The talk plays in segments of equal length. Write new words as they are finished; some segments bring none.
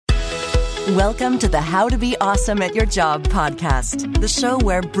Welcome to the How to Be Awesome at Your Job podcast, the show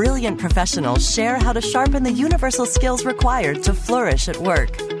where brilliant professionals share how to sharpen the universal skills required to flourish at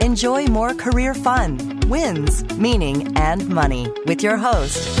work. Enjoy more career fun, wins, meaning, and money with your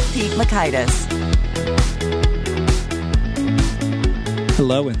host, Pete Makaitis.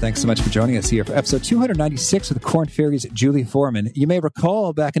 Hello, and thanks so much for joining us here for episode 296 with Korn Ferry's Julie Forman. You may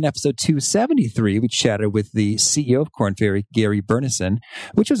recall back in episode 273, we chatted with the CEO of Korn Ferry, Gary Burnison,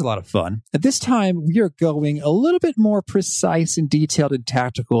 which was a lot of fun. At this time, we are going a little bit more precise and detailed and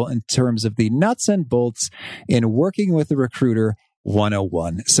tactical in terms of the nuts and bolts in working with a recruiter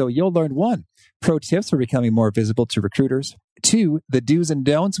 101. So you'll learn 1, pro tips for becoming more visible to recruiters; 2, the do's and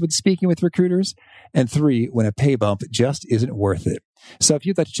don'ts when speaking with recruiters; and 3, when a pay bump just isn't worth it. So if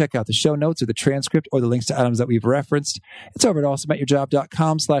you'd like to check out the show notes or the transcript or the links to items that we've referenced, it's over at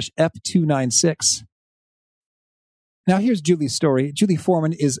awesomeatyourjob.com/Ep296. Now here's Julie's story. Julie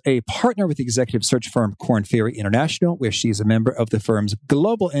Forman is a partner with the executive search firm Korn Ferry International, where she's a member of the firm's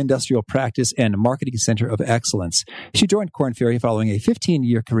Global Industrial Practice and Marketing Center of Excellence. She joined Korn Ferry following a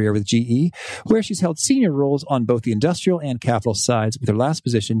 15-year career with GE, where she's held senior roles on both the industrial and capital sides, with her last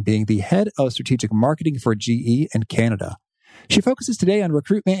position being the head of strategic marketing for GE in Canada. She focuses today on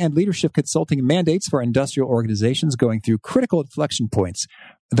recruitment and leadership consulting mandates for industrial organizations going through critical inflection points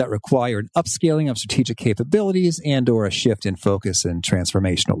that require an upscaling of strategic capabilities and or a shift in focus and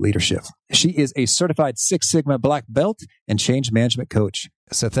transformational leadership. She is a certified Six Sigma Black Belt and change management coach.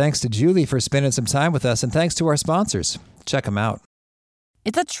 So thanks to Julie for spending some time with us, and thanks to our sponsors. Check them out.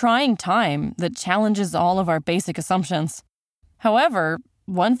 It's a trying time that challenges all of our basic assumptions. However,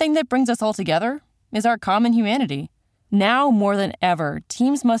 one thing that brings us all together is our common humanity. Now more than ever,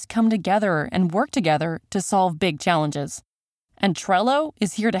 teams must come together and work together to solve big challenges. And Trello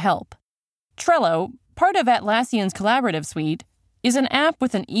is here to help. Trello, part of Atlassian's collaborative suite, is an app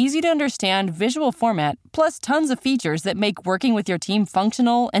with an easy-to-understand visual format plus tons of features that make working with your team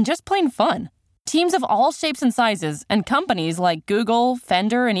functional and just plain fun. Teams of all shapes and sizes and companies like Google,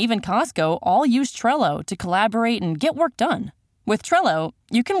 Fender, and even Costco all use Trello to collaborate and get work done. With Trello,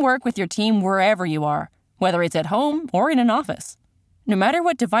 you can work with your team wherever you are, whether it's at home or in an office. No matter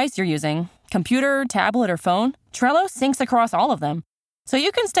what device you're using, computer, tablet, or phone, Trello syncs across all of them, so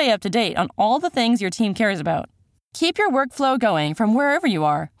you can stay up to date on all the things your team cares about. Keep your workflow going from wherever you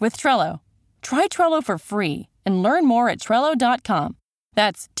are with Trello. Try Trello for free and learn more at Trello.com.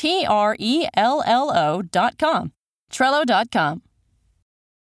 That's Trello.com. Trello.com.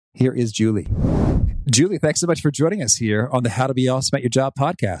 Here is Julie. Julie, thanks so much for joining us here on the How to Be Awesome at Your Job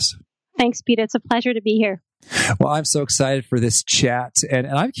podcast. Thanks, Peter. It's a pleasure to be here. Well, I'm so excited for this chat. And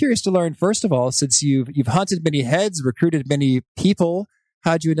I'm curious to learn, first of all, since you've hunted many heads, recruited many people,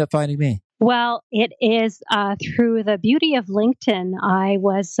 how'd you end up finding me? Well, it is through the beauty of LinkedIn. I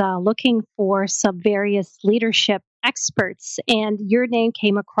was looking for some various leadership experts, and your name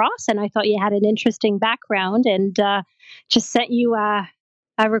came across, and I thought you had an interesting background, and just sent you a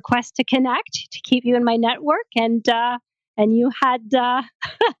request to connect, to keep you in my network, and you had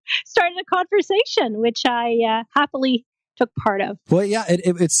started a conversation, which I happily took part of. Well, yeah,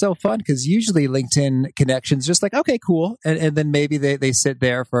 it's so fun because usually LinkedIn connections just like, okay, cool. And then maybe they sit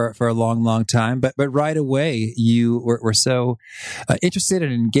there for a long, long time. But right away, you were so interested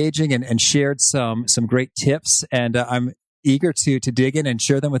and engaging and shared some great tips. And I'm eager to dig in and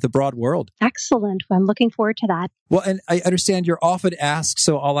share them with the broad world. Excellent. Well, I'm looking forward to that. Well, and I understand you're often asked,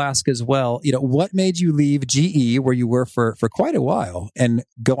 so I'll ask as well, what made you leave GE, where you were for quite a while, and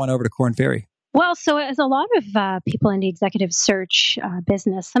go on over to Korn Ferry? Well, so as a lot of people in the executive search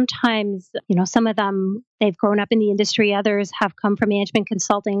business, sometimes, some of them, they've grown up in the industry, others have come from management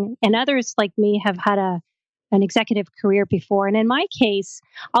consulting, and others like me have had an executive career before. And in my case,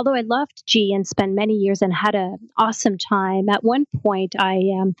 although I loved GE and spent many years and had an awesome time, at one point I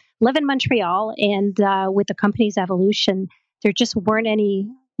live in Montreal, and with the company's evolution, there just weren't any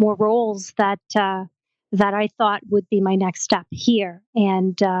more roles that I thought would be my next step here.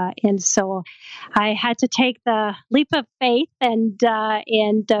 And so I had to take the leap of faith and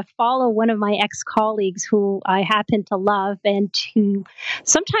follow one of my ex-colleagues who I happen to love and who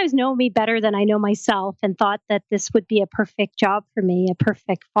sometimes know me better than I know myself, and thought that this would be a perfect job for me, a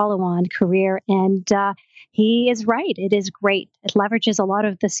perfect follow-on career. And he is right. It is great. It leverages a lot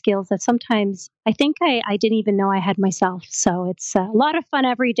of the skills that sometimes I think I didn't even know I had myself. So it's a lot of fun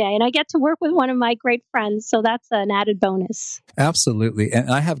every day. And I get to work with one of my great friends. So that's an added bonus. Absolutely. And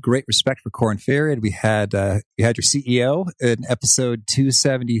I have great respect for Korn Ferry. We had your CEO in episode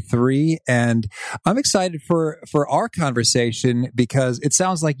 273. And I'm excited for our conversation because it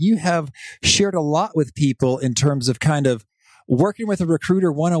sounds like you have shared a lot with people in terms of kind of working with a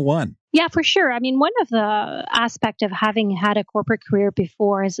recruiter 101. Yeah, for sure. I mean, one of the aspect of having had a corporate career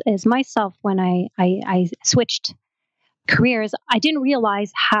before is myself when I switched careers, I didn't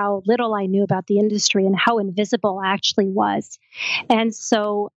realize how little I knew about the industry and how invisible I actually was. And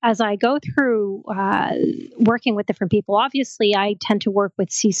so, as I go through working with different people, obviously I tend to work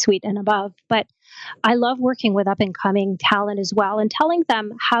with C suite and above, but I love working with up and coming talent as well and telling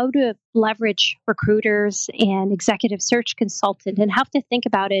them how to leverage recruiters and executive search consultant and how to think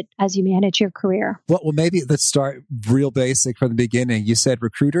about it as you manage your career. Well, maybe let's start real basic from the beginning. You said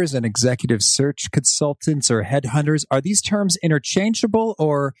recruiters and executive search consultants or headhunters. Are these terms interchangeable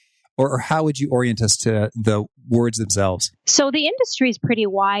or how would you orient us to the words themselves? So the industry is pretty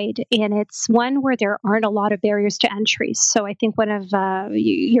wide, and it's one where there aren't a lot of barriers to entry. So I think one of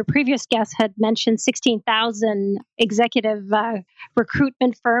your previous guests had mentioned 16,000 executive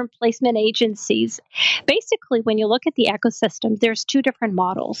recruitment firm placement agencies. Basically, when you look at the ecosystem, there's two different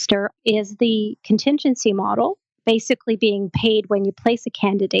models. There is the contingency model, basically being paid when you place a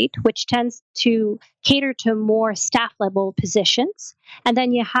candidate, which tends to cater to more staff level positions. And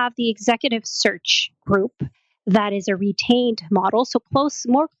then you have the executive search group that is a retained model, so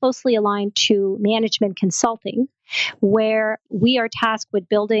more closely aligned to management consulting, where we are tasked with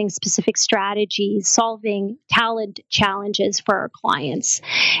building specific strategies, solving talent challenges for our clients.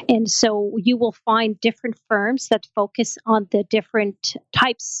 And so you will find different firms that focus on the different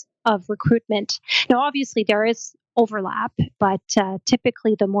types of recruitment. Now, obviously, there is overlap, but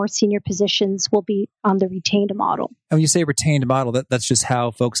typically the more senior positions will be on the retained model. And when you say retained model, that's just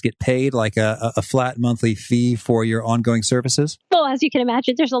how folks get paid, like a flat monthly fee for your ongoing services? Well, as you can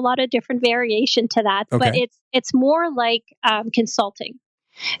imagine, there's a lot of different variation to that, but it's more like consulting.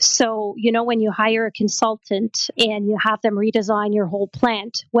 So, when you hire a consultant and you have them redesign your whole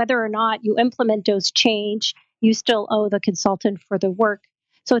plant, whether or not you implement those change, you still owe the consultant for the work.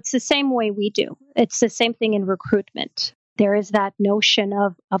 So it's the same way we do. It's the same thing in recruitment. There is that notion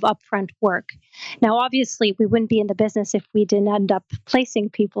of upfront work. Now, obviously, we wouldn't be in the business if we didn't end up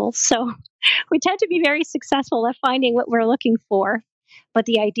placing people. So we tend to be very successful at finding what we're looking for. But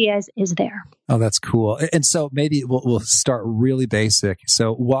the idea is there. Oh, that's cool. And so maybe we'll start really basic.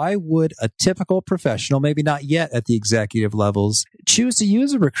 So why would a typical professional, maybe not yet at the executive levels, choose to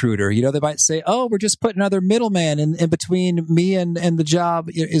use a recruiter? They might say, oh, we're just putting another middleman in between me and the job.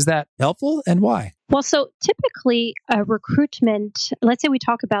 Is that helpful? And why? Well, so typically recruitment, let's say we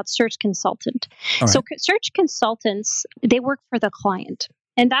talk about search consultant. Right. So search consultants, they work for the client.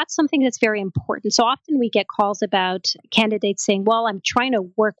 And that's something that's very important. So often we get calls about candidates saying, well, I'm trying to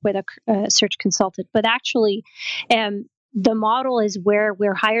work with a search consultant, but actually the model is where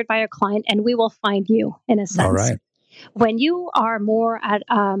we're hired by a client and we will find you in a sense. All right. When you are more at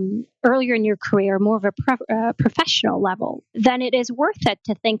earlier in your career, more of a professional level, then it is worth it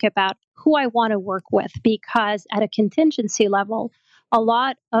to think about who I want to work with, because at a contingency level, a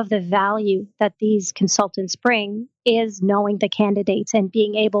lot of the value that these consultants bring is knowing the candidates and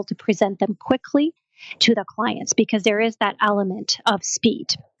being able to present them quickly to the clients, because there is that element of speed.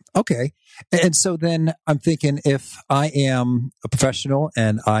 Okay. And so then I'm thinking, if I am a professional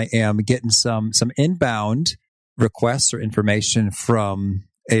and I am getting some inbound requests or information from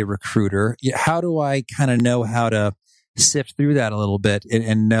a recruiter, how do I kind of know how to sift through that a little bit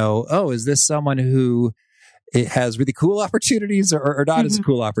and know, oh, is this someone who it has really cool opportunities or not as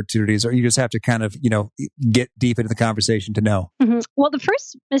cool opportunities, or you just have to kind of, get deep into the conversation to know? Well, the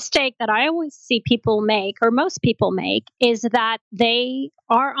first mistake that I always see people make, or most people make, is that they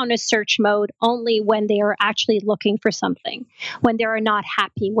are on a search mode only when they are actually looking for something, when they are not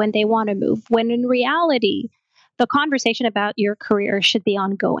happy, when they want to move, when in reality, the conversation about your career should be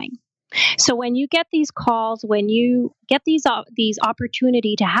ongoing. So when you get these calls, when you get these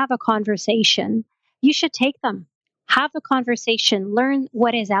opportunity to have a conversation, you should take them. Have a conversation, learn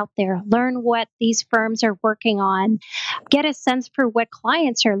what is out there, learn what these firms are working on, get a sense for what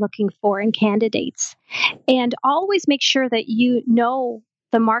clients are looking for in candidates, and always make sure that you know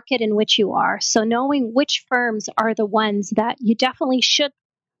the market in which you are. So knowing which firms are the ones that you definitely should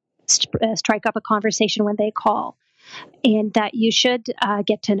strike up a conversation when they call, and that you should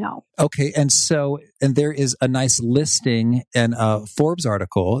get to know. Okay. And there is a nice listing in a Forbes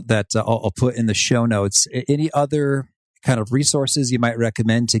article that I'll put in the show notes. Any other kind of resources you might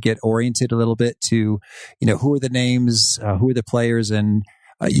recommend to get oriented a little bit to, who are the names, who are the players? And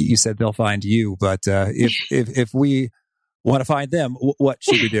you said they'll find you, but if we Want to find them? What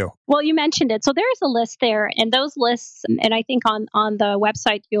should we do? Well, you mentioned it. So there's a list there, and those lists, and I think on the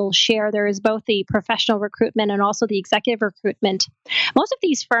website you'll share, there is both the professional recruitment and also the executive recruitment. Most of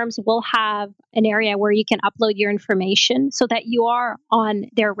these firms will have an area where you can upload your information so that you are on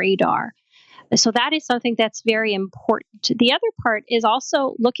their radar. So that is something that's very important. The other part is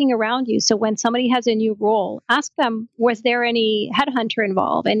also looking around you. So when somebody has a new role, ask them, was there any headhunter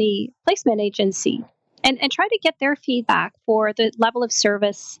involved, any placement agency? And try to get their feedback for the level of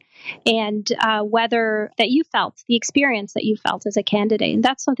service and whether that you felt, the experience that you felt as a candidate. And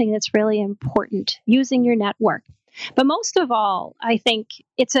that's something that's really important, using your network. But most of all, I think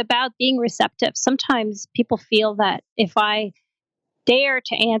it's about being receptive. Sometimes people feel that if I dare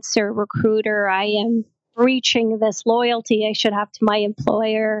to answer recruiter, I am breaching this loyalty I should have to my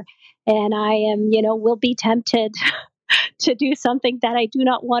employer, and I am, will be tempted to do something that I do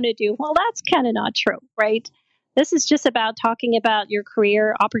not want to do. Well, that's kind of not true, right? This is just about talking about your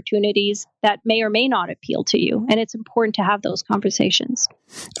career opportunities that may or may not appeal to you. And it's important to have those conversations.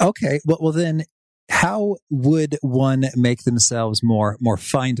 Okay. Well then, how would one make themselves more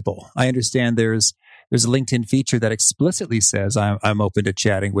findable? I understand there's a LinkedIn feature that explicitly says I'm open to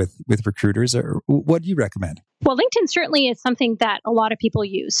chatting with recruiters. Or what do you recommend? Well, LinkedIn certainly is something that a lot of people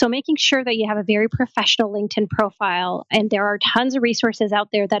use. So making sure that you have a very professional LinkedIn profile, and there are tons of resources out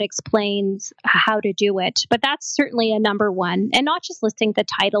there that explains how to do it. But that's certainly a number one. And not just listing the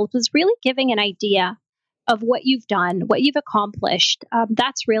title, it was really giving an idea of what you've done, what you've accomplished.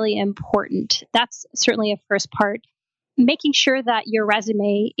 That's really important. That's certainly a first part. Making sure that your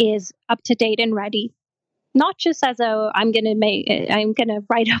resume is up to date and ready. Not just as I'm going to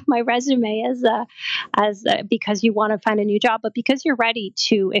write up my resume as because you want to find a new job, but because you're ready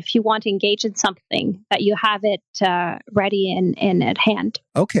to, if you want to engage in something, that you have it ready and at hand.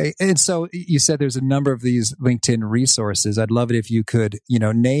 Okay, and so you said there's a number of these LinkedIn resources. I'd love it if you could,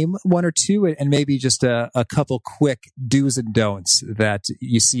 name one or two, and maybe just a couple quick do's and don'ts that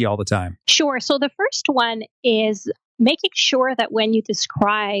you see all the time. Sure. So the first one is making sure that when you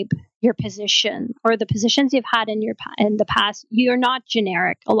describe your position or the positions you've had in the past, you're not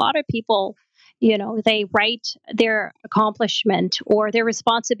generic. A lot of people, they write their accomplishment or their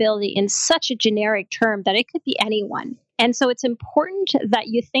responsibility in such a generic term that it could be anyone. And so it's important that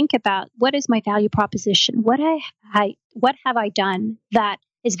you think about, what is my value proposition? What have I done that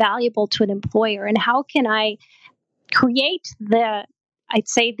is valuable to an employer, and how can I create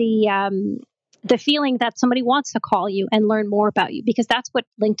the feeling that somebody wants to call you and learn more about you, because that's what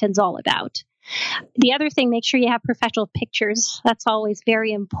LinkedIn's all about. The other thing, make sure you have professional pictures. That's always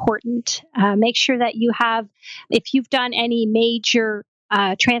very important. Make sure that you have, if you've done any major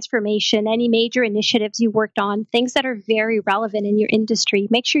transformation, any major initiatives you worked on, things that are very relevant in your industry,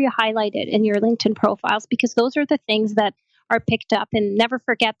 make sure you highlight it in your LinkedIn profiles, because those are the things that are picked up. And never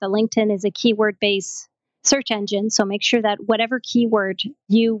forget that LinkedIn is a keyword-based search engine. So make sure that whatever keyword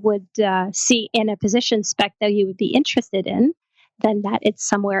you would see in a position spec that you would be interested in, then that it's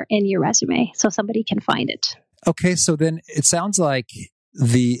somewhere in your resume so somebody can find it. Okay, so then it sounds like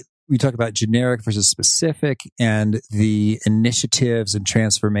we talk about generic versus specific and the initiatives and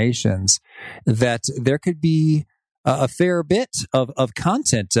transformations, that there could be a fair bit of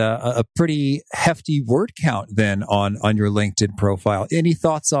content, a pretty hefty word count then on your LinkedIn profile. Any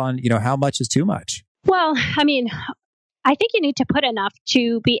thoughts on, how much is too much? Well, I think you need to put enough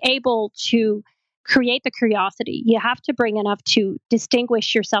to be able to create the curiosity. You have to bring enough to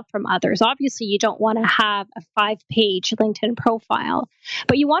distinguish yourself from others. Obviously, you don't want to have a 5-page LinkedIn profile,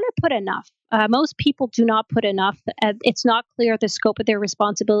 but you want to put enough. Most people do not put enough. It's not clear the scope of their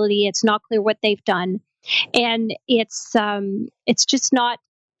responsibility. It's not clear what they've done. And it's just not,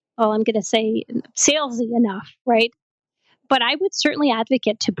 I'm going to say, salesy enough, right? But I would certainly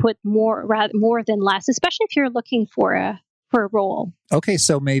advocate to put more than less, especially if you're looking for a role. Okay,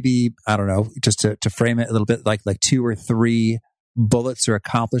 so maybe, I don't know, just to frame it a little bit, like 2 or 3 bullets or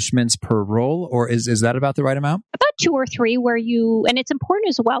accomplishments per role, or is that about the right amount? About 2 or 3 and it's important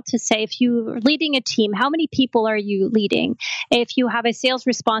as well to say, if you're leading a team, how many people are you leading? If you have a sales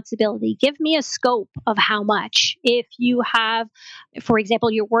responsibility, give me a scope of how much. If you have, for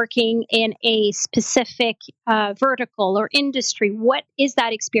example, you're working in a specific vertical or industry, what is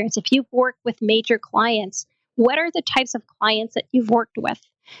that experience? If you've worked with major clients, what are the types of clients that you've worked with?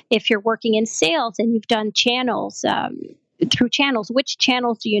 If you're working in sales and you've done channels, through channels, which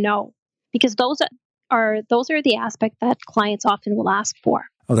channels do you know? Because those are the aspect that clients often will ask for.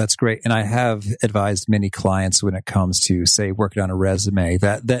 Oh, that's great. And I have advised many clients when it comes to, say, working on a resume,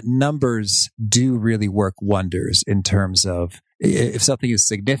 that numbers do really work wonders in terms of if something is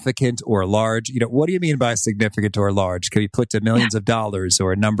significant or large. What do you mean by significant or large? Can be put to millions of dollars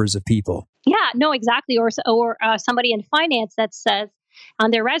or numbers of people? Yeah, no, exactly. Or somebody in finance that says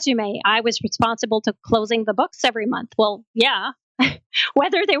on their resume, I was responsible to closing the books every month. Well, yeah,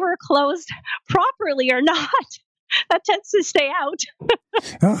 whether they were closed properly or not, that tends to stay out.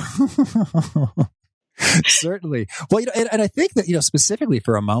 Certainly. Well, and I think that, specifically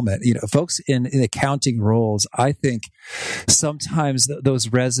for a moment, folks in accounting roles, I think sometimes those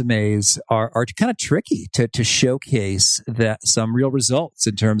resumes are kind of tricky to showcase that some real results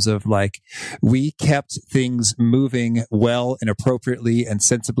in terms of we kept things moving well and appropriately and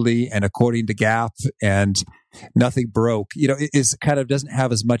sensibly and according to GAAP and nothing broke. It is kind of doesn't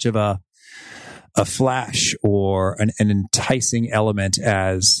have as much of a flash or an enticing element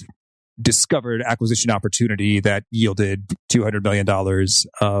as discovered acquisition opportunity that yielded $200 million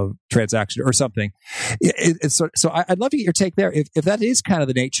of transaction or something. So I'd love to get your take there. If that is kind of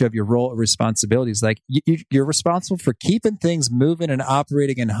the nature of your role or responsibilities, you're responsible for keeping things moving and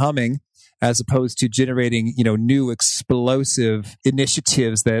operating and humming, as opposed to generating, new explosive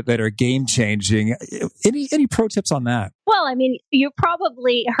initiatives that are game changing. Any pro tips on that? Well, I mean, you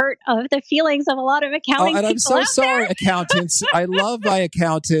probably hurt of the feelings of a lot of accounting people. And I'm so sorry, there. Accountants. I love my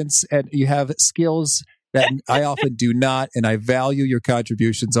accountants, and you have skills that I often do not, and I value your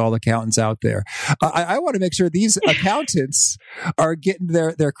contributions, all accountants out there. I want to make sure these accountants are getting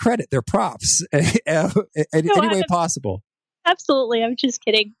their credit, their props, in any way possible. Absolutely. I'm just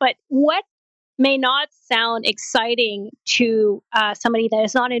kidding. But what may not sound exciting to somebody that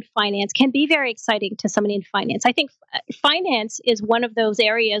is not in finance can be very exciting to somebody in finance. I think finance is one of those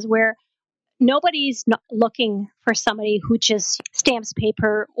areas where nobody's not looking for somebody who just stamps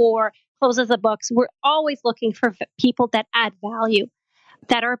paper or closes the books. We're always looking for people that add value,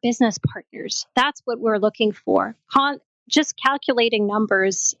 that are business partners. That's what we're looking for. Just calculating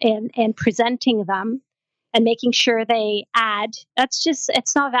numbers and presenting them and making sure they add,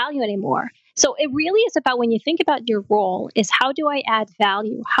 it's not value anymore. So it really is about, when you think about your role, is how do I add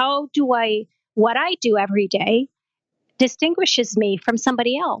value? What I do every day distinguishes me from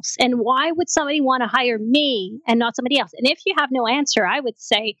somebody else? And why would somebody want to hire me and not somebody else? And if you have no answer, I would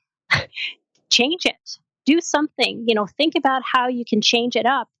say, change it. Do something, think about how you can change it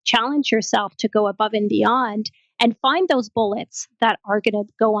up, challenge yourself to go above and beyond, and find those bullets that are going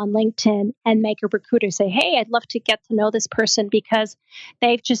to go on LinkedIn and make a recruiter say, hey, I'd love to get to know this person because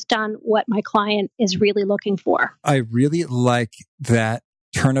they've just done what my client is really looking for. I really like that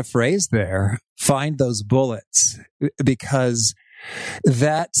turn of phrase there, find those bullets, because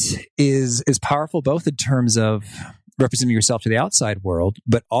that is powerful both in terms of representing yourself to the outside world,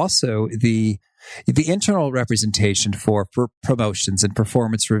 but also the internal representation for promotions and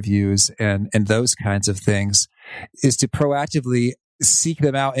performance reviews and those kinds of things is to proactively seek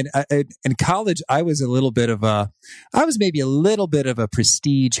them out. And in college, I was maybe a little bit of a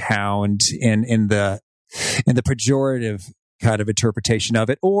prestige hound in the pejorative kind of interpretation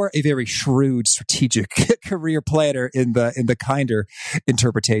of it, or a very shrewd strategic career planner in the kinder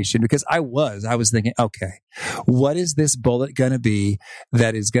interpretation, because I was thinking, okay, what is this bullet going to be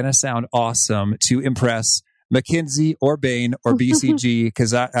that is going to sound awesome to impress McKinsey or Bain or BCG?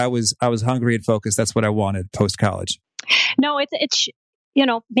 Because I was hungry and focused. That's what I wanted post college. No, it's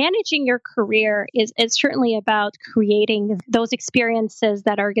managing your career is certainly about creating those experiences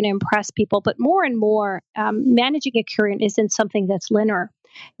that are going to impress people. But more and more, managing a career isn't something that's linear.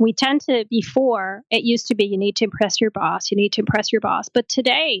 We tend to, before, it used to be you need to impress your boss. But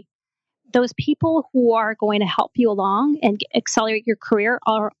today, those people who are going to help you along and accelerate your career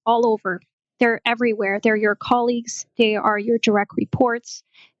are all over. They're everywhere. They're your colleagues. They are your direct reports.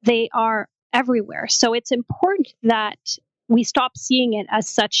 They are everywhere. So it's important that we stop seeing it as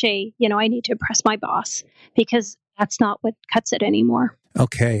such I need to impress my boss, because that's not what cuts it anymore.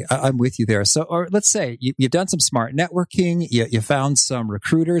 Okay, I'm with you there. So, or let's say you've done some smart networking, you found some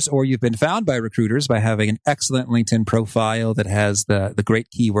recruiters, or you've been found by recruiters by having an excellent LinkedIn profile that has the great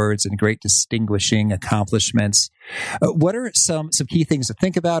keywords and great distinguishing accomplishments. What are some key things to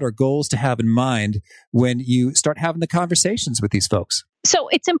think about or goals to have in mind when you start having the conversations with these folks? So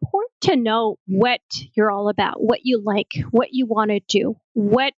it's important to know what you're all about, what you like, what you want to do,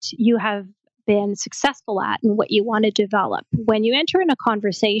 what you have been successful at, and what you want to develop. When you enter in a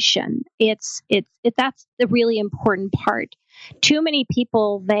conversation, that's the really important part. Too many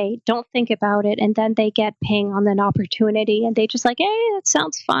people, they don't think about it, and then they get ping on an opportunity, and they just like, hey, that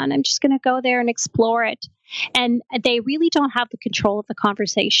sounds fun. I'm just going to go there and explore it. And they really don't have the control of the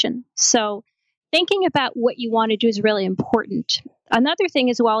conversation. So thinking about what you want to do is really important. Another thing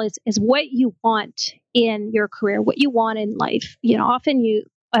as well is what you want in your career, what you want in life.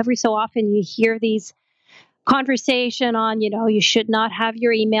 Every so often you hear these conversation on, you should not have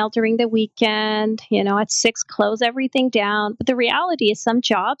your email during the weekend, at 6, close everything down. But the reality is some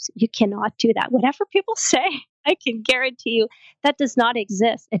jobs, you cannot do that. Whatever people say, I can guarantee you that does not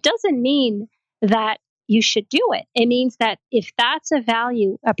exist. It doesn't mean that you should do it. It means that if that's a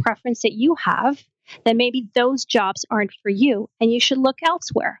value, a preference that you have, then maybe those jobs aren't for you and you should look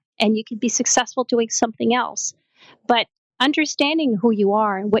elsewhere and you could be successful doing something else. But understanding who you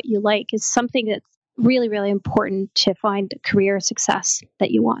are and what you like is something that's really, really important to find career success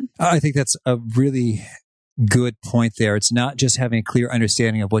that you want. I think that's a really good point there. It's not just having a clear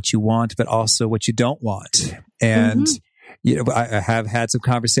understanding of what you want, but also what you don't want. And I have had some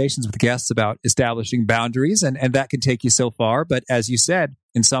conversations with guests about establishing boundaries, and that can take you so far. But as you said,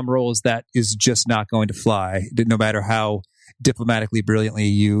 in some roles, that is just not going to fly, no matter how diplomatically brilliantly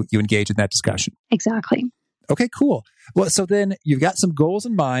you engage in that discussion. Exactly. Okay, cool. Well, so then you've got some goals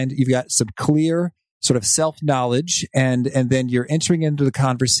in mind. You've got some clear sort of self-knowledge, and then you're entering into the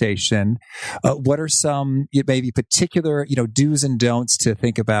conversation. What are some maybe particular, do's and don'ts to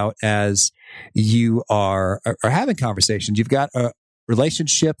think about as you are having conversations? You've got a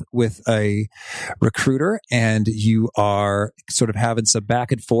relationship with a recruiter and you are sort of having some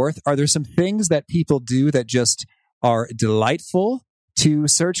back and forth. Are there some things that people do that just are delightful to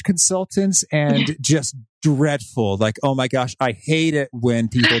search consultants and just dreadful? Like, oh my gosh, I hate it when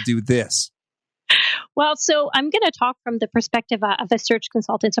people do this. Well, so I'm going to talk from the perspective of a search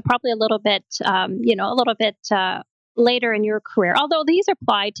consultant. So probably a little bit later in your career, although these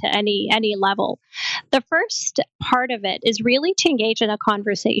apply to any level. The first part of it is really to engage in a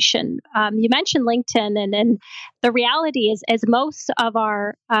conversation. You mentioned LinkedIn, and the reality is, as most of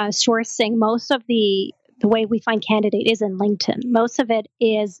our sourcing, most of the way we find candidate is in LinkedIn. Most of it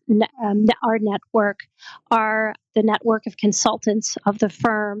is our network, the network of consultants of the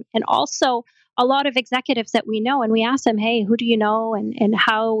firm, and also a lot of executives that we know. And we ask them, hey, who do you know? And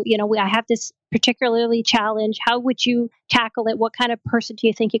how, I have this particularly challenge. How would you tackle it? What kind of person do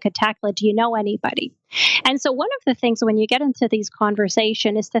you think you could tackle it? Do you know anybody? And so one of the things when you get into these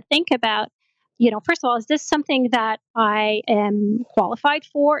conversations is to think about, first of all, is this something that I am qualified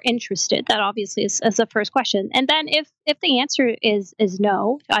for, interested? That obviously is the first question. And then if the answer is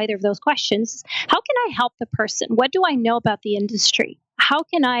no to either of those questions, how can I help the person? What do I know about the industry? How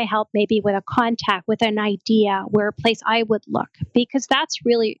can I help maybe with a contact, with an idea, where a place I would look? Because that's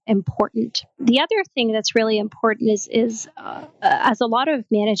really important. The other thing that's really important is as a lot of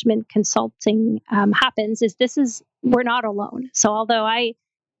management consulting happens, we're not alone. So although I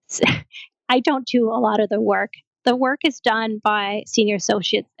don't do a lot of the work is done by senior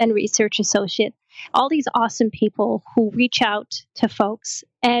associates and research associates, all these awesome people who reach out to folks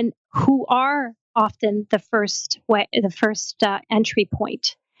and who are often the first entry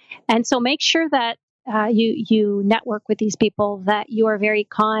point. And so make sure that you network with these people, that you are very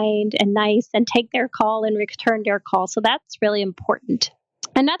kind and nice and take their call and return their call. So that's really important.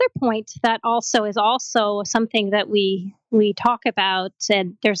 Another point that also is something that we talk about,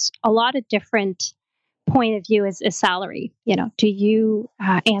 and there's a lot of different point of view, is salary. Do you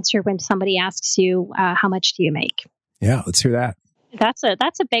answer when somebody asks you, how much do you make? Yeah, let's hear that. That's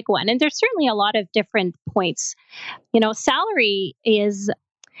a big one. And there's certainly a lot of different points. Salary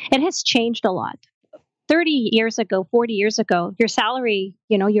it has changed a lot. 30 years ago, 40 years ago, your salary,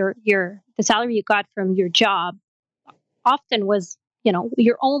 the salary you got from your job often was,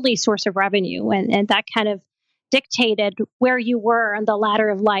 your only source of revenue. And that kind of dictated where you were on the ladder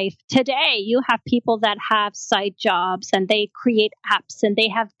of life. Today, you have people that have side jobs and they create apps and they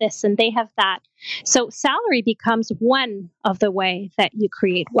have this and they have that. So salary becomes one of the way that you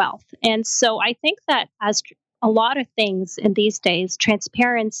create wealth. And so I think that as a lot of things in these days,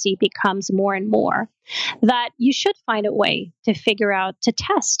 transparency becomes more and more, that you should find a way to figure out, to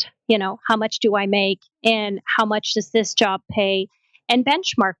test, how much do I make and how much does this job pay, and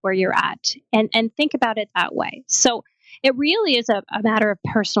benchmark where you're at and think about it that way. So it really is a matter of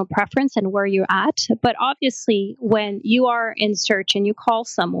personal preference and where you're at. But obviously, when you are in search and you call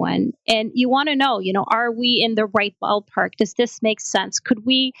someone and you want to know, are we in the right ballpark? Does this make sense? Could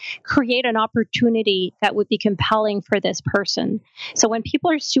we create an opportunity that would be compelling for this person? So when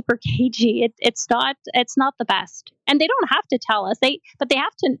people are super cagey, it's not the best. And they don't have to tell us, but they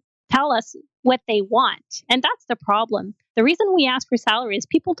have to tell us what they want. And that's the problem. The reason we ask for salary is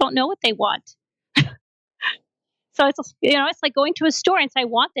people don't know what they want. So it's like going to a store and say, I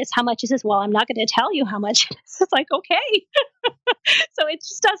want this. How much is this? Well, I'm not going to tell you how much it is. It's like, okay. So it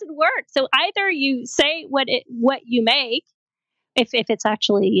just doesn't work. So either you say what you make, if it's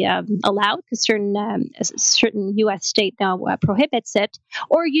actually allowed, because certain U.S. state now prohibits it,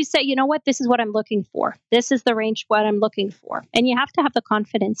 or you say, you know what, this is what I'm looking for. This is the range what I'm looking for, and you have to have the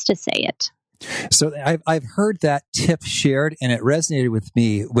confidence to say it. So I've heard that tip shared, and it resonated with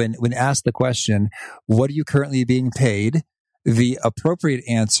me when asked the question, what are you currently being paid? The appropriate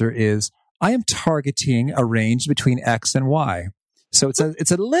answer is, I am targeting a range between X and Y. So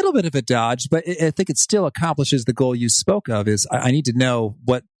it's a little bit of a dodge, but I think it still accomplishes the goal you spoke of, is I need to know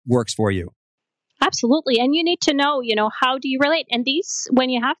what works for you. Absolutely. And you need to know, how do you relate? And when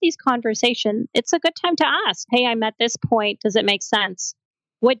you have these conversations, it's a good time to ask, hey, I'm at this point. Does it make sense?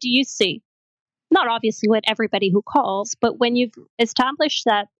 What do you see? Not obviously with everybody who calls, but when you've established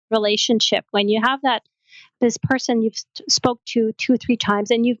that relationship, when you have this person you've spoke to 2-3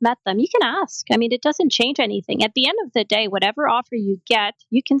 times and you've met them, you can ask. I mean, it doesn't change anything. At the end of the day, whatever offer you get,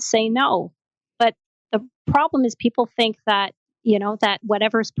 you can say no. But the problem is people think that, that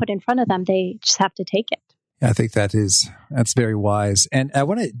whatever's put in front of them, they just have to take it. I think that's very wise. And I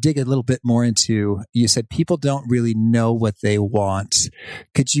want to dig a little bit more into, you said people don't really know what they want.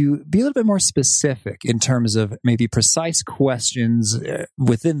 Could you be a little bit more specific in terms of maybe precise questions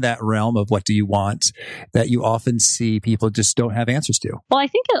within that realm of what do you want that you often see people just don't have answers to? Well, I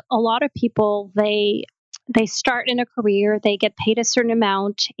think a lot of people, they start in a career, they get paid a certain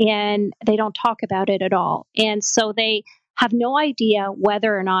amount, and they don't talk about it at all. And so they have no idea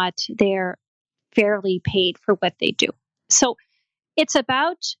whether or not they're fairly paid for what they do. So it's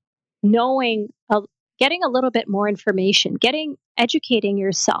about knowing, getting a little bit more information, educating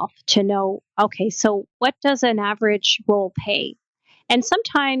yourself to know, okay, so what does an average role pay? And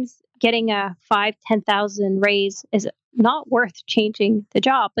sometimes getting a 5,000-10,000 raise is not worth changing the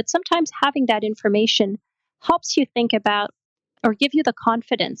job, but sometimes having that information helps you think about or give you the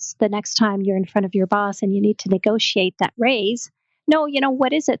confidence the next time you're in front of your boss and you need to negotiate that raise. No,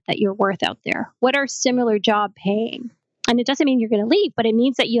 what is it that you're worth out there? What are similar job paying? And it doesn't mean you're going to leave, but it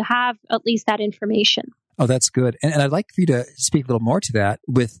means that you have at least that information. Oh, that's good. And I'd like for you to speak a little more to that.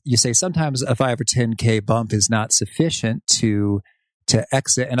 You say sometimes a 5 or 10K bump is not sufficient to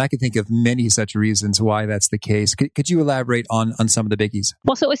exit. And I can think of many such reasons why that's the case. Could you elaborate on some of the biggies?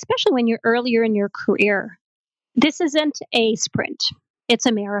 Well, so especially when you're earlier in your career, this isn't a sprint. It's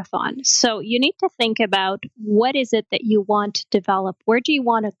a marathon. So you need to think about what is it that you want to develop? Where do you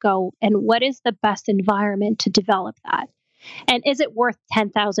want to go? And what is the best environment to develop that? And is it worth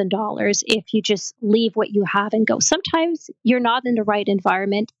 $10,000 if you just leave what you have and go? Sometimes you're not in the right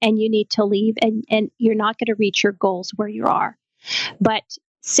environment and you need to leave and you're not going to reach your goals where you are. But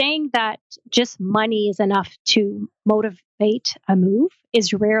saying that just money is enough to motivate a move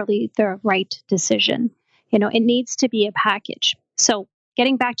is rarely the right decision. It needs to be a package. So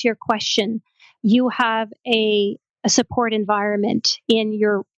getting back to your question, you have a support environment in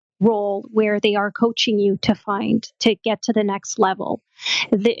your role where they are coaching you to get to the next level.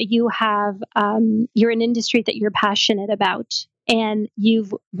 You're an industry that you're passionate about, and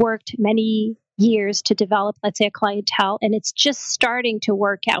you've worked many years to develop, let's say, a clientele, and it's just starting to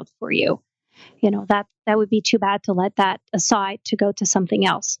work out for you. That would be too bad to let that aside to go to something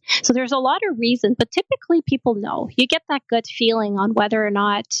else. So there's a lot of reasons, but typically people know. You get that gut feeling on whether or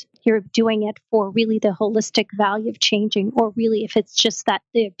not you're doing it for really the holistic value of changing, or really if it's just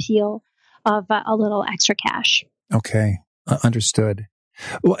the appeal of a little extra cash. Okay, understood.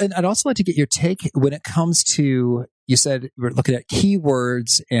 Well, and I'd also like to get your take when it comes to, you said we're looking at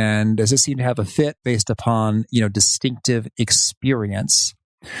keywords, and does it seem to have a fit based upon, distinctive experience?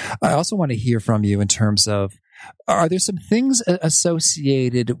 I also want to hear from you in terms of, are there some things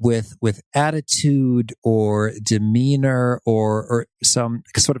associated with attitude or demeanor or some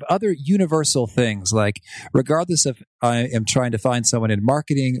sort of other universal things, like regardless if I am trying to find someone in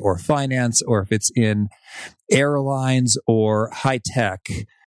marketing or finance, or if it's in airlines or high tech,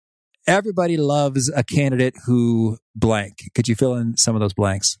 everybody loves a candidate who blank. Could you fill in some of those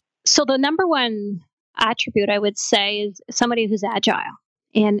blanks? So the number one attribute I would say is somebody who's agile.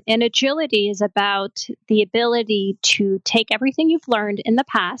 And agility is about the ability to take everything you've learned in the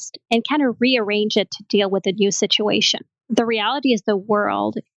past and kind of rearrange it to deal with a new situation. The reality is the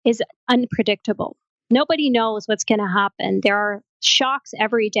world is unpredictable. Nobody knows what's going to happen. There are shocks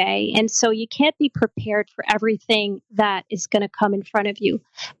every day. And so you can't be prepared for everything that is going to come in front of you.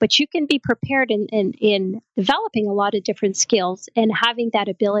 But you can be prepared in developing a lot of different skills and having that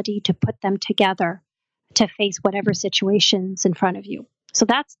ability to put them together to face whatever situation's in front of you. So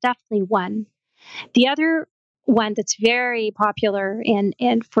that's definitely one. The other one that's very popular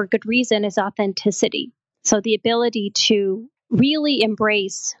and for good reason is authenticity. So the ability to really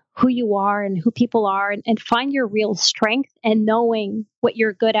embrace who you are and who people are and find your real strength and knowing what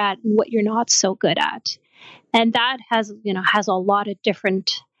you're good at and what you're not so good at. And that has a lot of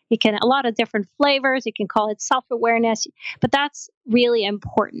different flavors. You can call it self-awareness, but that's really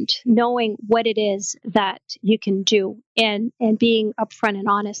important, knowing what it is that you can do and being upfront and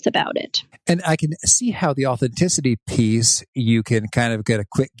honest about it. And I can see how the authenticity piece, you can kind of get a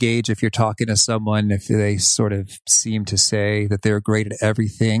quick gauge if you're talking to someone, if they sort of seem to say that they're great at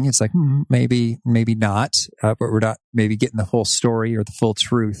everything. It's like, maybe not, but we're not maybe getting the whole story or the full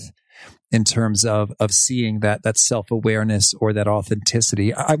truth in terms of seeing that self-awareness or that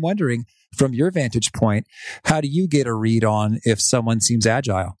authenticity. I'm wondering, from your vantage point, how do you get a read on if someone seems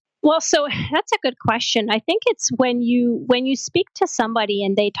agile? Well, so that's a good question. I think it's when you speak to somebody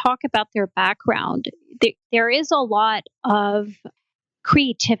and they talk about their background, there is a lot of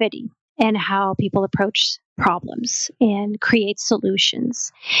creativity in how people approach problems and create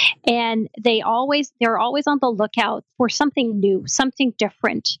solutions. And they're always on the lookout for something new, something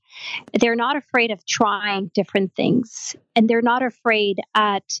different. They're not afraid of trying different things, and they're not afraid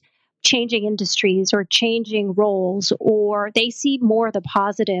at changing industries or changing roles, or they see more the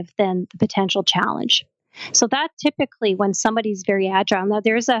positive than the potential challenge. So that typically when somebody's very agile, now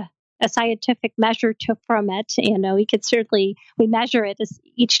there's a scientific measure from it. We measure it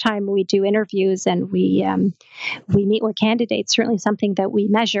each time we do interviews and we meet with candidates, certainly something that we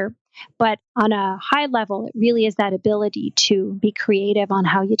measure. But on a high level, it really is that ability to be creative on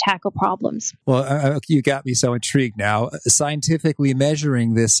how you tackle problems. Well, you got me so intrigued now. Scientifically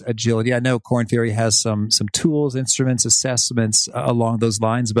measuring this agility, I know Korn Ferry has some tools, instruments, assessments along those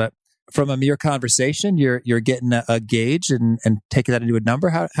lines, but from a mere conversation, you're getting a gauge and taking that into a number.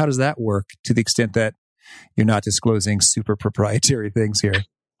 How does that work, to the extent that you're not disclosing super proprietary things here?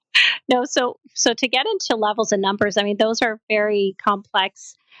 No, so to get into levels and numbers, I mean, those are very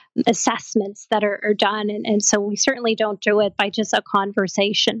complex assessments that are done. And so we certainly don't do it by just a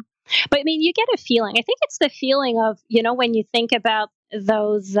conversation. But I mean, you get a feeling. I think it's the feeling of, when you think about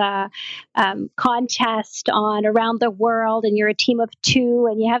those contests on around the world and you're a team of two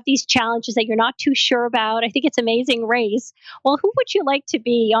and you have these challenges that you're not too sure about. I think it's Amazing Race. Well, who would you like to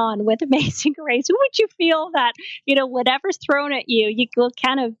be on with Amazing Race? Who would you feel that, whatever's thrown at you, you will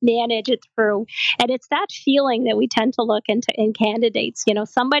kind of manage it through? And it's that feeling that we tend to look into in candidates,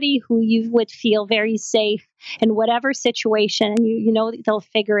 somebody who you would feel very safe in whatever situation, and you know they'll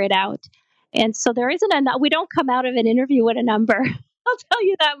figure it out. And so there isn't we don't come out of an interview with a number. I'll tell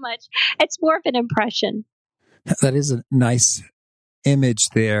you that much. It's more of an impression. That is a nice image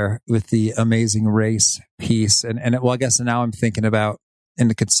there with the Amazing Race piece. And I guess now I'm thinking about in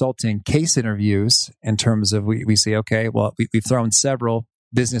the consulting case interviews in terms of we say, okay, well, we've thrown several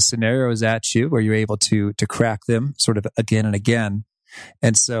business scenarios at you where you're able to crack them sort of again and again.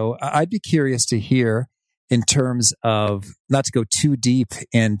 And so I'd be curious to hear, in terms of, not to go too deep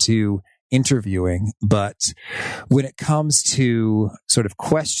into interviewing, but when it comes to sort of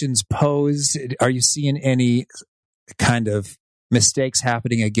questions posed, are you seeing any kind of mistakes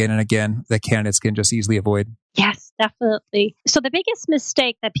happening again and again that candidates can just easily avoid? Yes, definitely. So the biggest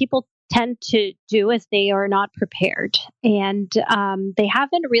mistake that people tend to do is they are not prepared, and they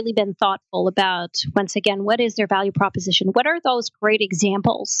haven't really been thoughtful about, once again, what is their value proposition? What are those great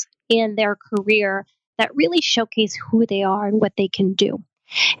examples in their career that really showcase who they are and what they can do?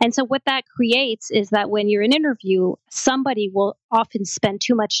 And so what that creates is that when you're in an interview, somebody will often spend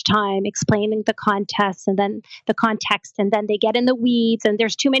too much time explaining the context and then they get in the weeds and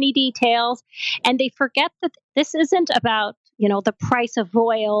there's too many details, and they forget that this isn't about, the price of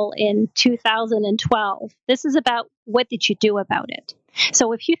oil in 2012. This is about what did you do about it?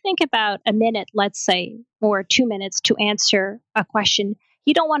 So if you think about a minute, let's say, or 2 minutes to answer a question,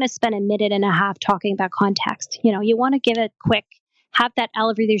 you don't want to spend a minute and a half talking about context. You want to give it quick. Have that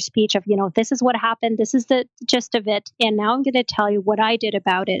elevator speech of, this is what happened. This is the gist of it. And now I'm going to tell you what I did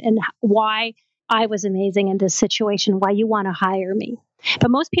about it and why I was amazing in this situation, why you want to hire me. But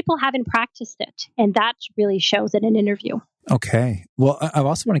most people haven't practiced it. And that really shows in an interview. Okay. Well, I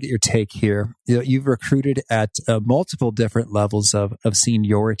also want to get your take here. You've recruited at multiple different levels of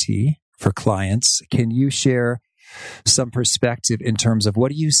seniority for clients. Can you share some perspective in terms of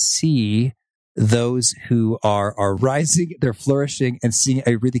what do you see those who are rising, they're flourishing and seeing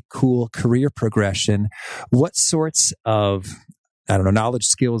a really cool career progression? What sorts of, knowledge,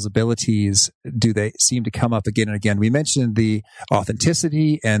 skills, abilities do they seem to come up again and again? We mentioned the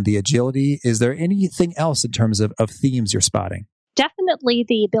authenticity and the agility. Is there anything else in terms of themes you're spotting? definitely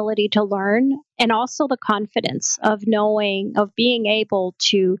the ability to learn and also the confidence of knowing, of being able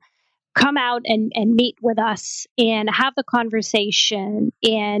to come out and meet with us and have the conversation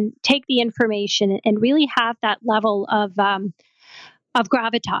and take the information and really have that level of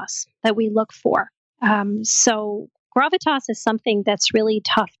gravitas that we look for. So gravitas is something that's really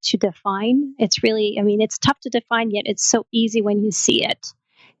tough to define. It's really, I mean, it's tough to define, yet it's so easy when you see it.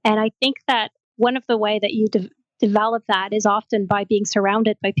 And I think that one of the way that you develop that is often by being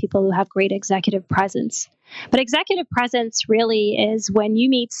surrounded by people who have great executive presence. But executive presence really is when you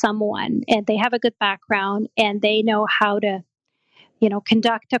meet someone and they have a good background and they know how to,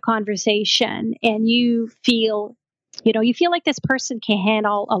 conduct a conversation, and you feel like this person can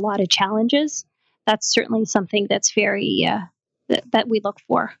handle a lot of challenges. That's certainly something that's very, that we look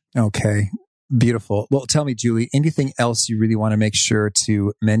for. Okay. Beautiful. Well, tell me, Julie, anything else you really want to make sure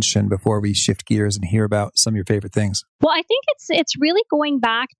to mention before we shift gears and hear about some of your favorite things? Well, I think it's really going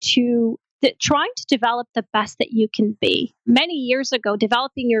back to trying to develop the best that you can be. Many years ago,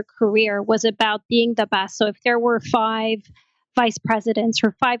 developing your career was about being the best. So if there were 5 vice presidents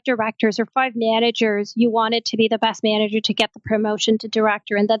or 5 directors or 5 managers, you wanted to be the best manager to get the promotion to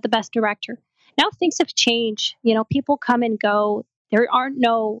director and then the best director. Now things have changed. People come and go. There aren't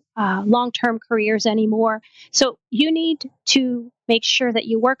no long-term careers anymore. So you need to make sure that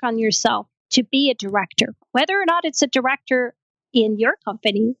you work on yourself to be a director, whether or not it's a director in your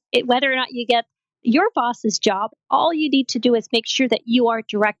company, whether or not you get your boss's job. All you need to do is make sure that you are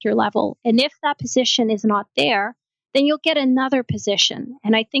director level. And if that position is not there, then you'll get another position.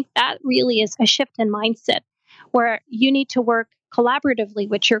 And I think that really is a shift in mindset where you need to work collaboratively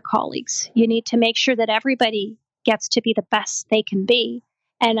with your colleagues. You need to make sure that everybody gets to be the best they can be.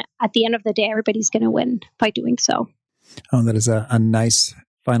 And at the end of the day, everybody's going to win by doing so. Oh, that is a nice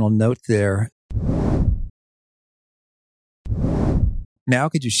final note there. Now,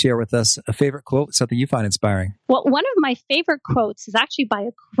 could you share with us a favorite quote, something you find inspiring? Well, one of my favorite quotes is actually by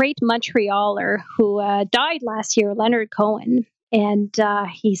a great Montrealer who died last year, Leonard Cohen. And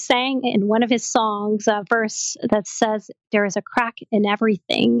he sang in one of his songs a verse that says, "There is a crack in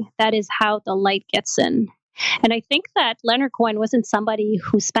everything. That is how the light gets in." And I think that Leonard Cohen wasn't somebody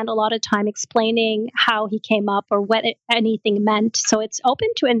who spent a lot of time explaining how he came up or what anything meant. So it's open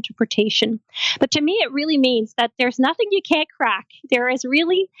to interpretation. But to me, it really means that there's nothing you can't crack. There is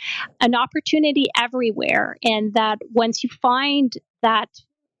really an opportunity everywhere. And that once you find that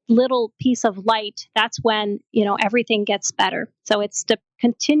little piece of light, that's when, everything gets better. So it's the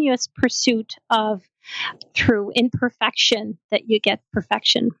continuous pursuit of through imperfection that you get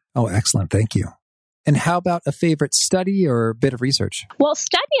perfection. Oh, excellent. Thank you. And how about a favorite study or bit of research? Well,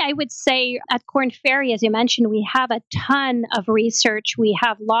 study, I would say at Korn Ferry, as you mentioned, we have a ton of research. We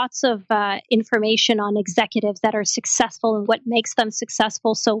have lots of information on executives that are successful and what makes them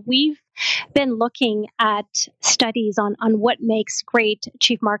successful. So we've been looking at studies on what makes great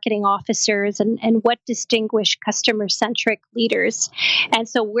chief marketing officers and what distinguish customer-centric leaders. And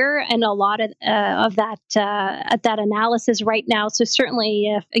so we're in a lot of that analysis right now. So certainly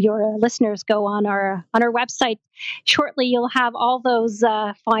if your listeners go on our website shortly, you'll have all those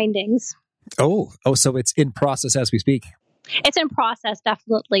findings. Oh, so it's in process as we speak. It's in process,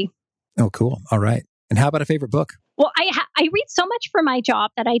 definitely. Oh, cool. All right. And how about a favorite book? Well, I read so much for my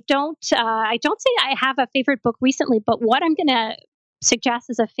job that I don't say I have a favorite book recently, but what I'm going to suggest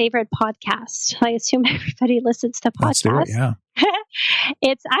is a favorite podcast. I assume everybody listens to podcasts. Let's do it, yeah.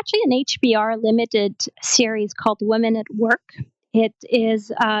 It's actually an HBR limited series called Women at Work. It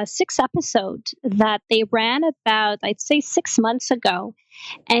is 6 episodes that they ran about, I'd say, 6 months ago.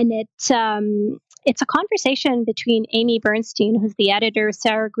 And it's a conversation between Amy Bernstein, who's the editor,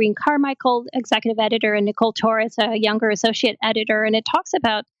 Sarah Green Carmichael, executive editor, and Nicole Torres, a younger associate editor. And it talks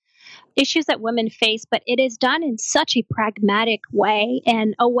about issues that women face, but it is done in such a pragmatic way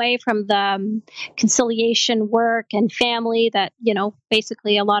and away from the conciliation work and family that,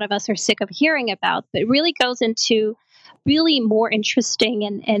 basically a lot of us are sick of hearing about, but really goes into really more interesting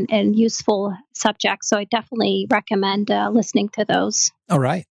and useful subjects. So I definitely recommend listening to those. All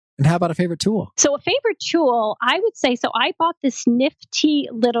right. And how about a favorite tool? So a favorite tool, I would say, so I bought this nifty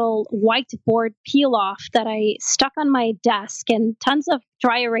little whiteboard peel-off that I stuck on my desk and tons of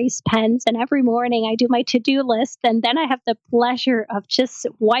dry erase pens. And every morning I do my to-do list. And then I have the pleasure of just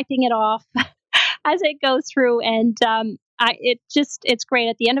wiping it off as it goes through. And it's great.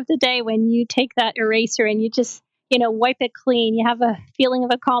 At the end of the day, when you take that eraser and you just wipe it clean, you have a feeling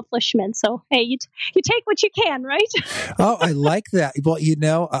of accomplishment. So, hey, you take what you can, right? Oh, I like that. Well,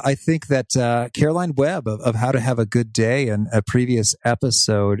 I think that Caroline Webb of How to Have a Good Day in a previous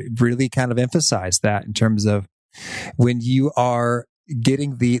episode really kind of emphasized that in terms of when you are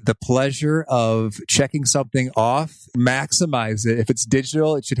getting the pleasure of checking something off, maximize it. If it's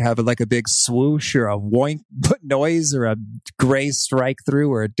digital, it should have like a big swoosh or a woink noise or a gray strike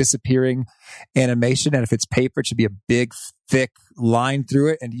through or a disappearing animation. And if it's paper, it should be a big, thick line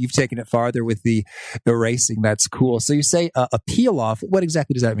through it. And you've taken it farther with the erasing. That's cool. So you say a peel off. What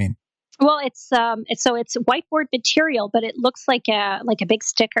exactly does that mean? Well, it's whiteboard material, but it looks like a big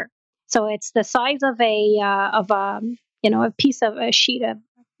sticker. So it's the size of a sheet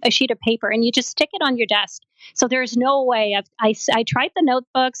of paper, and you just stick it on your desk. So there's no way I tried the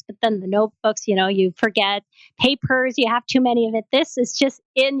notebooks, but then the notebooks, you forget papers, you have too many of it. This is just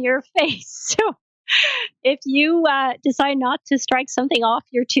in your face. So if you decide not to strike something off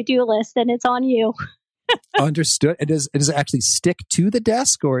your to-do list, then it's on you. Understood. And does it actually stick to the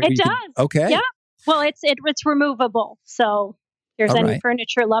desk, or it does? Okay. Yeah. Well, it's removable. So if there's any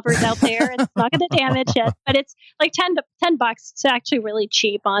furniture lovers out there, it's not going to damage it. But it's like $10. It's actually really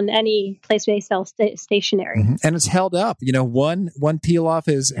cheap on any place where they sell stationery. Mm-hmm. And it's held up. One peel off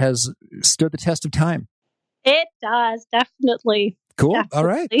has stood the test of time. It does, definitely. Cool. Definitely. All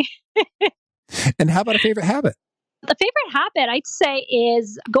right. And how about a favorite habit? The favorite habit, I'd say,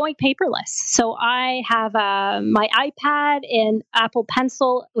 is going paperless. So I have my iPad and Apple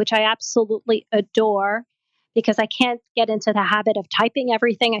Pencil, which I absolutely adore because I can't get into the habit of typing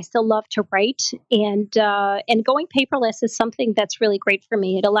everything. I still love to write. And going paperless is something that's really great for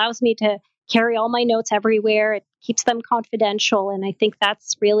me. It allows me to carry all my notes everywhere. It keeps them confidential. And I think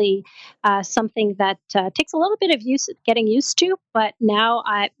that's really something that takes a little bit of getting used to, but now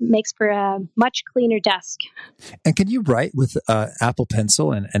it makes for a much cleaner desk. And can you write with Apple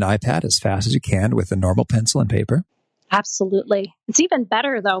Pencil and an iPad as fast as you can with a normal pencil and paper? Absolutely. It's even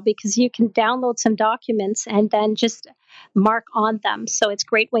better, though, because you can download some documents and then just mark on them. So it's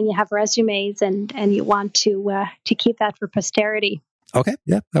great when you have resumes and you want to keep that for posterity. Okay.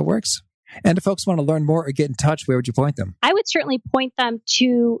 Yeah, that works. And if folks want to learn more or get in touch, where would you point them? I would certainly point them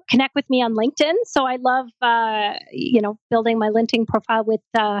to connect with me on LinkedIn. So I love, building my LinkedIn profile with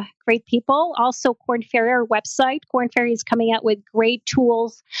great people. Also, Korn Ferry, our website. Korn Ferry is coming out with great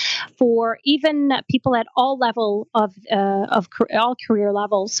tools for even people at all level of all career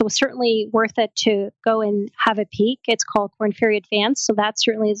levels. So it's certainly worth it to go and have a peek. It's called Korn Ferry Advanced. So that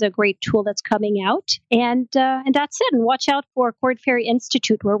certainly is a great tool that's coming out. And that's it. And watch out for Korn Ferry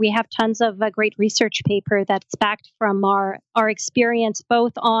Institute, where we have tons of great research paper that's backed from our experience,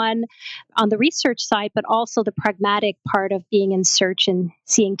 both on the research side, but also the pragmatic part of being in search and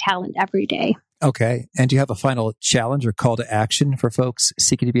seeing talent every day. Okay. And do you have a final challenge or call to action for folks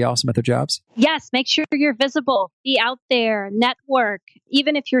seeking to be awesome at their jobs? Yes. Make sure you're visible. Be out there. Network.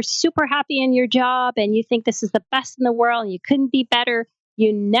 Even if you're super happy in your job and you think this is the best in the world and you couldn't be better,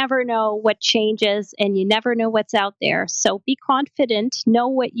 you never know what changes and you never know what's out there. So be confident, know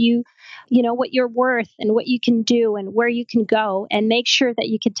what what you're worth and what you can do and where you can go, and make sure that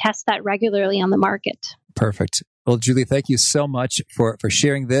you can test that regularly on the market. Perfect. Well, Julie, thank you so much for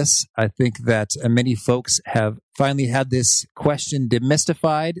sharing this. I think that many folks have finally had this question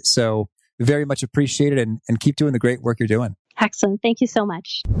demystified. So very much appreciated, and keep doing the great work you're doing. Excellent. Thank you so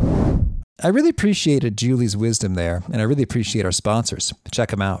much. I really appreciated Julie's wisdom there, and I really appreciate our sponsors. Check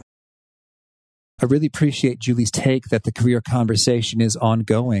them out. I really appreciate Julie's take that the career conversation is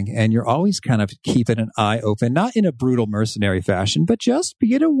ongoing, and you're always kind of keeping an eye open, not in a brutal mercenary fashion, but just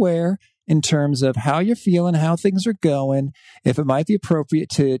being aware in terms of how you're feeling, how things are going, if it might be appropriate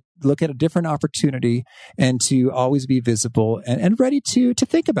to look at a different opportunity, and to always be visible and ready to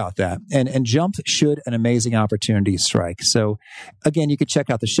think about that and jump should an amazing opportunity strike. So again, you can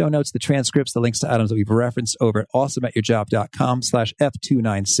check out the show notes, the transcripts, the links to items that we've referenced over at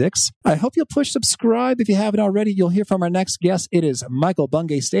awesomeatyourjob.com/F296. I hope you'll push subscribe if you haven't already. You'll hear from our next guest. It is Michael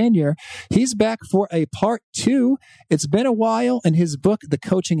Bungay-Stanier. He's back for a part 2. It's been a while, and his book, The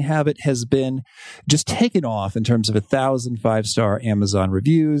Coaching Habit, has been just taken off in terms of 1,000 5-star Amazon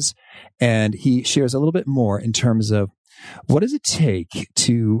reviews. And he shares a little bit more in terms of what does it take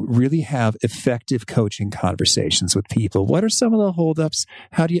to really have effective coaching conversations with people? What are some of the holdups?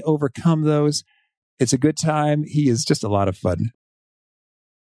 How do you overcome those? It's a good time. He is just a lot of fun.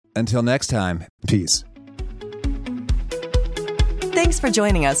 Until next time, peace. Thanks for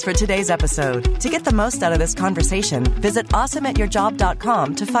joining us for today's episode. To get the most out of this conversation, visit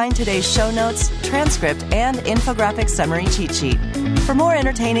awesomeatyourjob.com to find today's show notes, transcript, and infographic summary cheat sheet. For more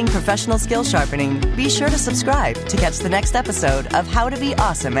entertaining professional skill sharpening, be sure to subscribe to catch the next episode of How to Be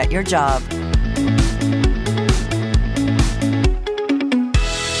Awesome at Your Job.